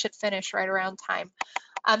time. We should finish right around time.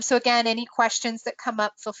 So again, any questions that come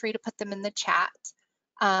up, feel free to put them in the chat.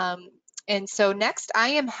 And so next, I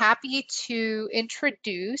am happy to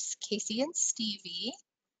introduce KayCie and Stevie,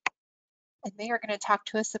 and they are going to talk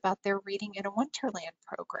to us about their Reading in a Wonderland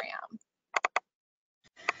program.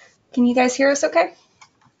 Can you guys hear us okay?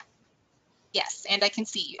 Yes, and I can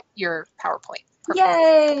see your PowerPoint. Perfect.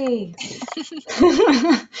 Yay!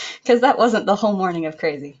 Because that wasn't the whole morning of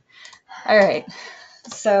crazy. All right,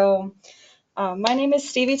 so my name is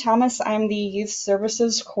Stevie Thomas. I'm the Youth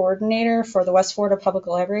Services Coordinator for the West Florida Public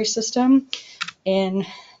Library System in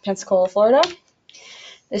Pensacola, Florida.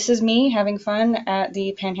 This is me having fun at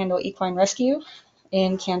the Panhandle Equine Rescue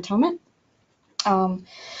in Cantonment.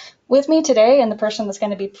 With me today, and the person that's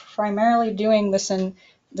going to be primarily doing this in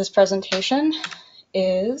this presentation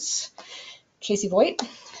is KayCie Voigt.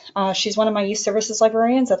 She's one of my youth services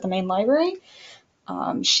librarians at the main library.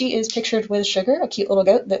 She is pictured with Sugar, a cute little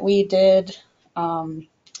goat that we did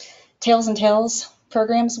Tales and Tales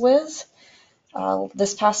programs with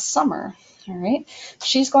this past summer. All right.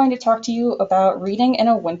 She's going to talk to you about Reading in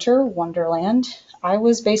a Winter Wonderland. I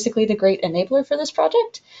was basically the great enabler for this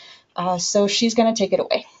project, so she's going to take it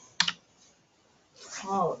away.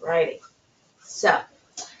 All righty. So,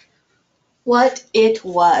 what it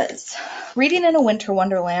was. Reading in a Winter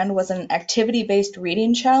Wonderland was an activity-based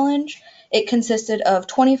reading challenge. It consisted of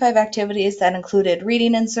 25 activities that included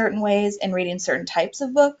reading in certain ways and reading certain types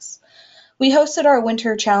of books. We hosted our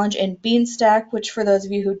winter challenge in Beanstack, which for those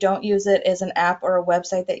of you who don't use it is an app or a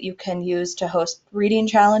website that you can use to host reading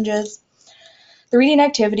challenges. The reading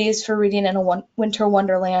activities for Reading in a Winter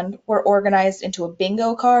Wonderland were organized into a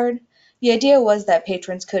bingo card. The idea was that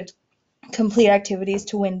patrons could complete activities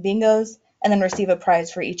to win bingos and then receive a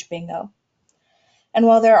prize for each bingo. And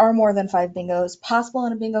while there are more than 5 bingos possible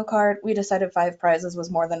on a bingo card, we decided 5 prizes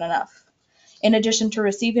was more than enough. In addition to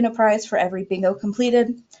receiving a prize for every bingo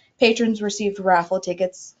completed, patrons received raffle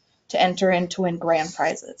tickets to enter in to win grand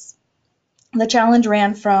prizes. The challenge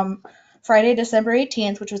ran from Friday, December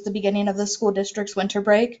 18th, which was the beginning of the school district's winter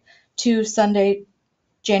break, to Sunday,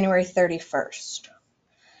 January 31st.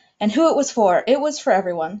 And who it was for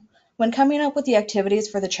everyone. When coming up with the activities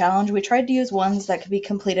for the challenge, we tried to use ones that could be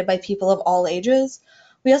completed by people of all ages.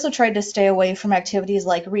 We also tried to stay away from activities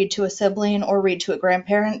like read to a sibling or read to a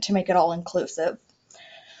grandparent to make it all inclusive.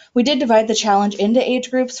 We did divide the challenge into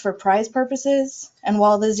age groups for prize purposes, and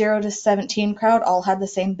while the 0 to 17 crowd all had the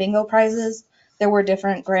same bingo prizes, there were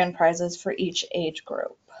different grand prizes for each age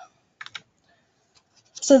group.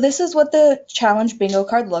 So this is what the challenge bingo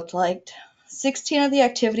card looked like. 16 of the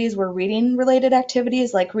activities were reading-related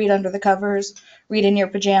activities, like read under the covers, read in your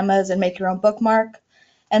pajamas, and make your own bookmark.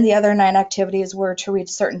 And the other 9 activities were to read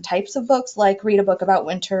certain types of books, like read a book about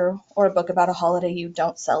winter or a book about a holiday you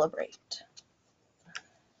don't celebrate.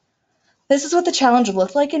 This is what the challenge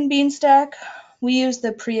looked like in Beanstack. We used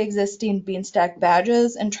the pre-existing Beanstack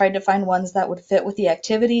badges and tried to find ones that would fit with the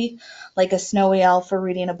activity, like a snowy owl for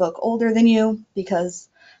reading a book older than you, because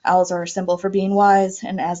owls are a symbol for being wise,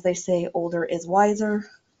 and as they say, older is wiser.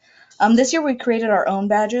 This year we created our own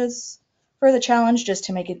badges for the challenge just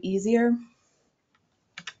to make it easier.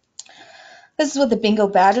 This is what the bingo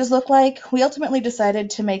badges look like. We ultimately decided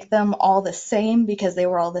to make them all the same because they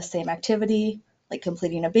were all the same activity, like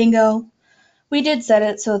completing a bingo. We did set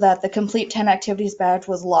it so that the complete 10 activities badge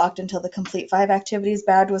was locked until the complete 5 activities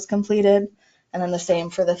badge was completed, and then the same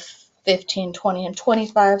for the 15, 20, and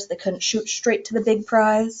 25, so they couldn't shoot straight to the big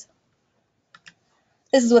prize.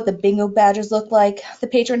 This is what the bingo badges look like. The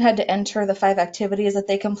patron had to enter the 5 activities that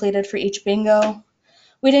they completed for each bingo.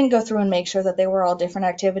 We didn't go through and make sure that they were all different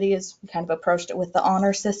activities. We kind of approached it with the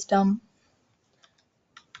honor system.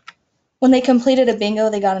 When they completed a bingo,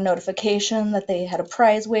 they got a notification that they had a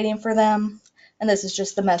prize waiting for them. And this is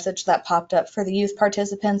just the message that popped up for the youth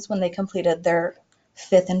participants when they completed their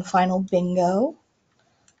 5th and final bingo.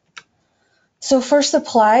 So for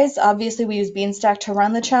supplies, obviously we use Beanstack to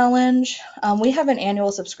run the challenge. We have an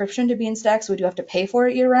annual subscription to Beanstack, so we do have to pay for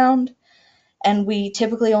it year-round. And we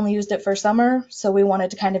typically only used it for summer, so we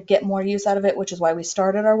wanted to kind of get more use out of it, which is why we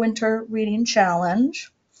started our winter reading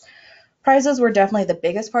challenge. Prizes were definitely the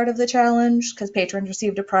biggest part of the challenge because patrons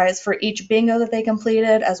received a prize for each bingo that they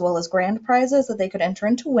completed, as well as grand prizes that they could enter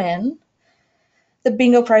in to win. The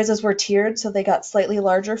bingo prizes were tiered, so they got slightly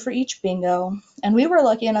larger for each bingo. And we were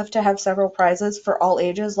lucky enough to have several prizes for all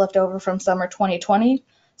ages left over from summer 2020,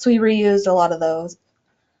 so we reused a lot of those.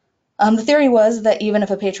 The theory was that even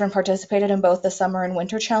if a patron participated in both the summer and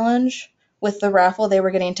winter challenge, with the raffle they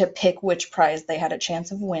were getting to pick which prize they had a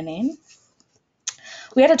chance of winning.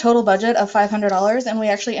 We had a total budget of $500, and we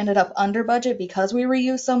actually ended up under budget because we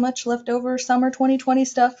reused so much leftover summer 2020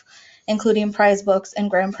 stuff, including prize books and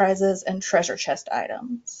grand prizes and treasure chest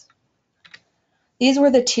items. These were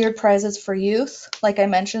the tiered prizes for youth. Like I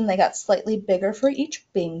mentioned, they got slightly bigger for each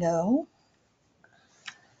bingo.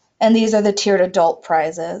 And these are the tiered adult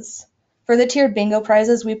prizes. For the tiered bingo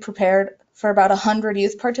prizes, we prepared for about 100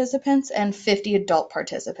 youth participants and 50 adult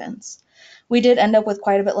participants. We did end up with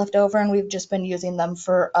quite a bit left over, and we've just been using them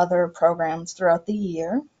for other programs throughout the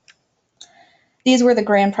year. These were the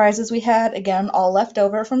grand prizes we had, again, all left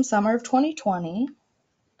over from summer of 2020.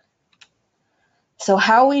 So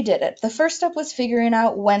how we did it. The first step was figuring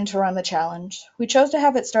out when to run the challenge. We chose to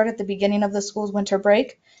have it start at the beginning of the school's winter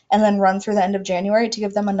break and then run through the end of January to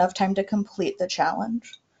give them enough time to complete the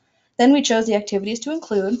challenge. Then we chose the activities to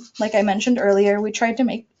include. Like I mentioned earlier, we tried to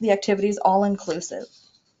make the activities all-inclusive.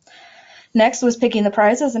 Next was picking the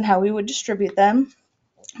prizes and how we would distribute them.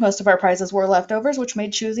 Most of our prizes were leftovers, which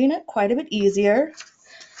made choosing it quite a bit easier.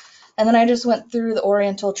 And then I just went through the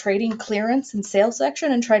Oriental trading clearance and sale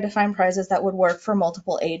section and tried to find prizes that would work for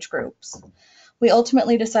multiple age groups. We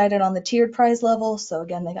ultimately decided on the tiered prize level, so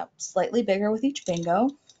again, they got slightly bigger with each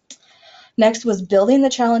bingo. Next was building the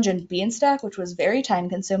challenge in Beanstack, which was very time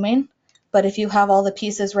consuming. But if you have all the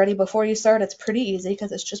pieces ready before you start, it's pretty easy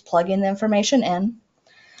because it's just plugging the information in.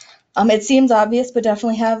 It seems obvious, but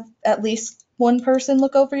definitely have at least one person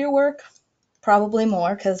look over your work, probably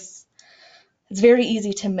more, because it's very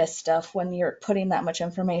easy to miss stuff when you're putting that much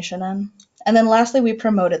information in. And then lastly, we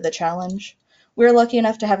promoted the challenge. We were lucky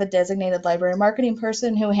enough to have a designated library marketing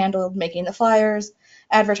person who handled making the flyers,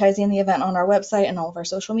 advertising the event on our website and all of our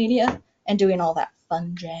social media, and doing all that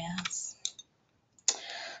fun jazz.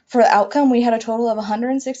 For the outcome, we had a total of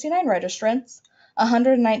 169 registrants.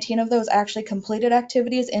 119 of those actually completed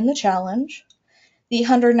activities in the challenge. The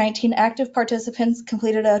 119 active participants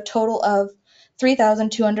completed a total of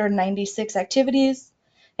 3,296 activities,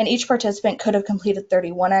 and each participant could have completed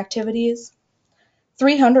 31 activities.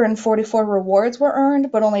 344 rewards were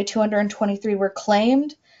earned, but only 223 were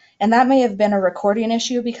claimed, and that may have been a recording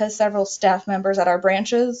issue because several staff members at our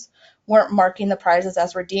branches weren't marking the prizes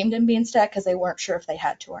as redeemed in Beanstack because they weren't sure if they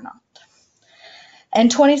had to or not. And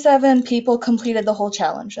 27 people completed the whole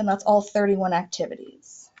challenge, and that's all 31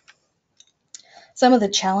 activities. Some of the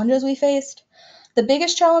challenges we faced. The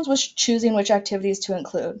biggest challenge was choosing which activities to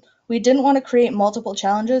include. We didn't want to create multiple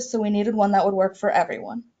challenges, so we needed one that would work for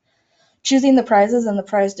everyone. Choosing the prizes and the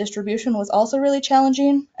prize distribution was also really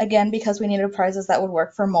challenging, again because we needed prizes that would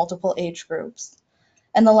work for multiple age groups.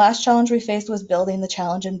 And the last challenge we faced was building the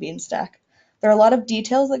challenge in Beanstack. There are a lot of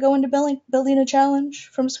details that go into building a challenge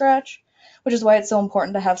from scratch. which is why it's so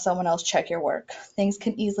important to have someone else check your work. Things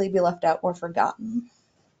can easily be left out or forgotten.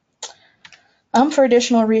 For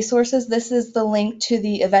additional resources, this is the link to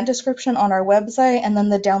the event description on our website and then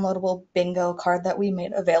the downloadable bingo card that we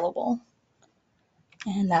made available.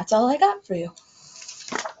 And that's all I got for you.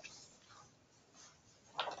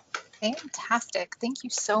 Fantastic. Thank you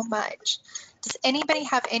so much. Does anybody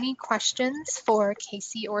have any questions for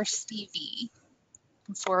KayCie or Stevie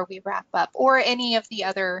before we wrap up, or any of the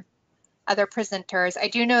other presenters? I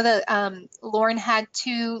do know that Lauren had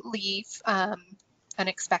to leave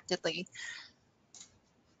unexpectedly.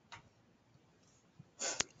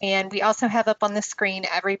 And we also have up on the screen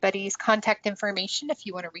everybody's contact information if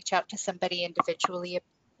you want to reach out to somebody individually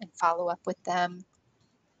and follow up with them.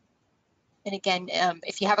 And again,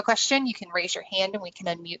 if you have a question, you can raise your hand and we can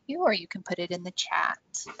unmute you, or you can put it in the chat.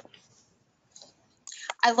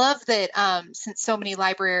 I love that since so many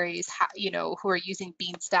libraries, who are using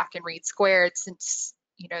Beanstack and Read Squared, since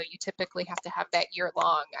you typically have to have that year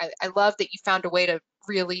long. I love that you found a way to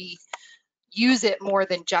really use it more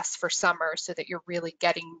than just for summer, so that you're really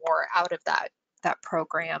getting more out of that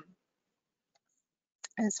program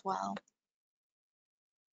as well.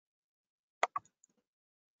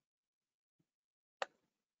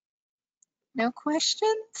 No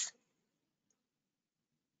questions?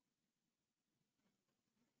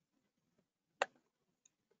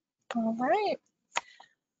 All right.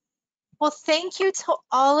 Well, thank you to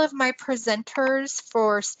all of my presenters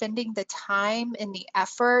for spending the time and the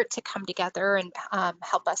effort to come together and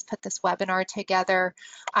help us put this webinar together.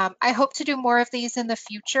 I hope to do more of these in the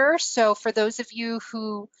future. So for those of you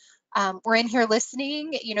who were in here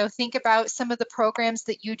listening, think about some of the programs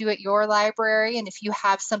that you do at your library. And if you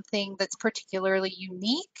have something that's particularly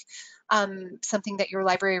unique, something that your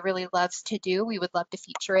library really loves to do, we would love to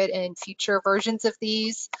feature it in future versions of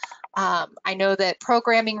these. I know that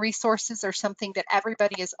programming resources are something that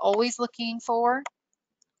everybody is always looking for.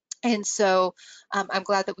 And so I'm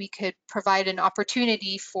glad that we could provide an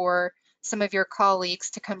opportunity for some of your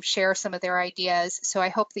colleagues to come share some of their ideas. So I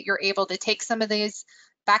hope that you're able to take some of these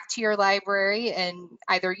back to your library and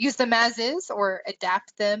either use them as is or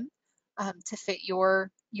adapt them to fit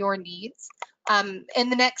your needs. In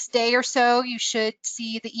the next day or so, you should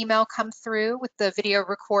see the email come through with the video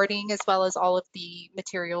recording as well as all of the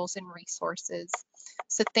materials and resources.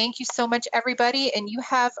 So thank you so much, everybody, and you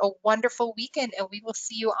have a wonderful weekend, and we will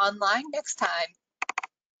see you online next time.